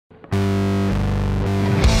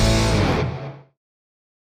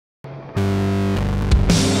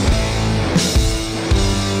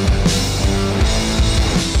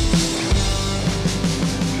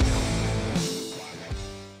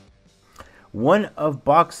one of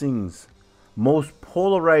boxing's most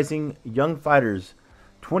polarizing young fighters,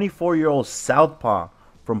 24-year-old southpaw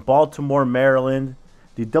from Baltimore, Maryland,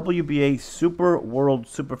 the WBA Super World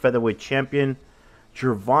Super Featherweight Champion,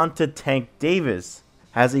 Gervonta Tank Davis,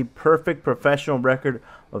 has a perfect professional record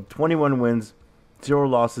of 21 wins, 0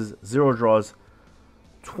 losses, 0 draws,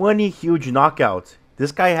 20 huge knockouts.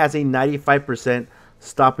 This guy has a 95%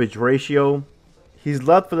 stoppage ratio. He's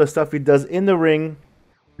loved for the stuff he does in the ring,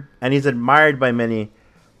 and he's admired by many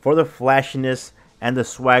for the flashiness and the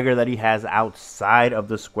swagger that he has outside of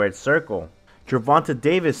the squared circle. Gervonta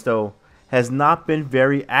Davis, though, has not been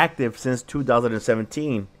very active since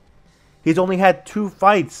 2017. He's only had 2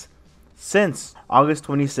 fights since August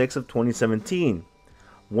 26th of 2017.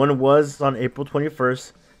 One was on April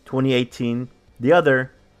 21st, 2018. The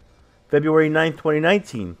other, February 9th,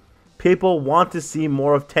 2019. People want to see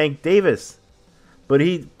more of Tank Davis, but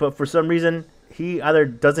for some reason he either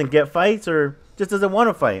doesn't get fights or just doesn't want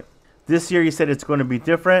to fight. This year he said it's going to be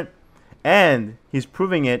different, and he's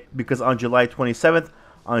proving it because on July 27th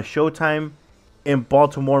on Showtime in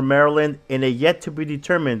Baltimore, Maryland, in a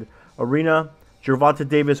yet-to-be-determined arena, Gervonta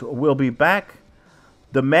Davis will be back.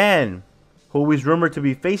 The man who is rumored to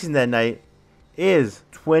be facing that night is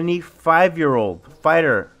 25-year-old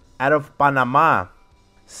fighter out of Panama,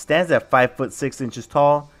 stands at 5'6"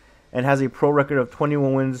 tall, and has a pro record of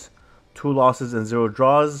 21 wins, 2 losses, and 0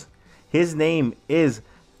 draws. His name is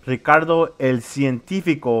Ricardo El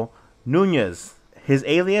Científico Núñez. His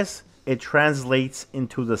alias, it translates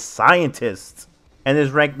into the scientist, and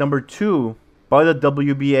is ranked number 2 by the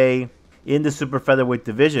WBA in the super featherweight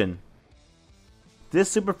division. This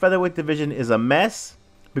super featherweight division is a mess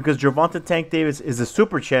because Gervonta Tank Davis is the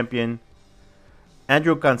super champion.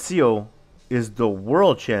 Andrew Cancio is the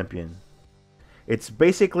world champion. It's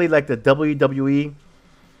basically like the WWE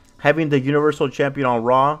having the Universal Champion on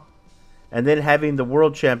Raw and then having the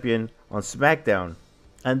world champion on SmackDown.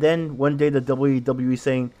 And then one day the WWE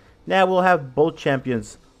saying, nah, we'll have both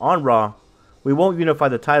champions on Raw. We won't unify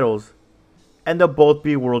the titles, and they'll both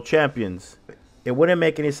be world champions. It wouldn't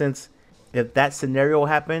make any sense if that scenario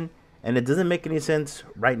happened, and it doesn't make any sense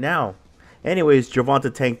right now. Anyways,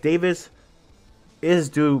 Gervonta Tank Davis is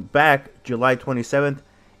due back July 27th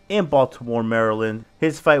in Baltimore, Maryland.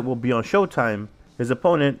 His fight will be on Showtime. His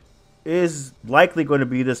opponent is likely going to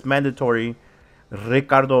be this mandatory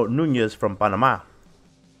Ricardo Núñez from Panama.